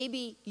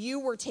Maybe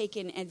you were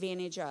taken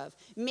advantage of.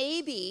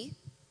 Maybe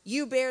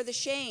you bear the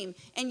shame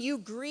and you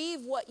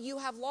grieve what you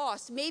have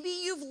lost. Maybe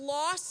you've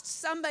lost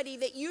somebody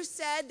that you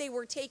said they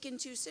were taken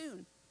too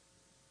soon.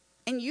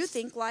 And you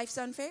think life's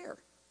unfair.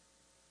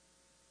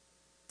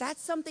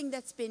 That's something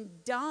that's been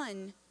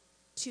done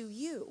to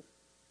you.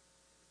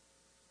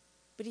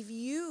 But if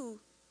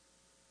you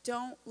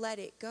don't let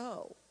it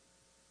go,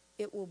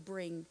 it will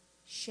bring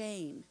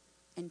shame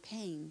and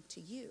pain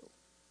to you.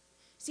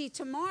 See,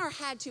 Tamar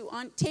had to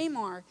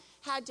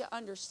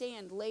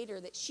understand later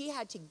that she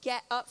had to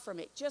get up from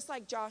it, just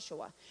like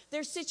Joshua.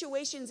 There's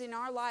situations in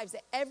our lives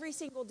that every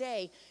single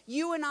day,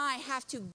 you and I have to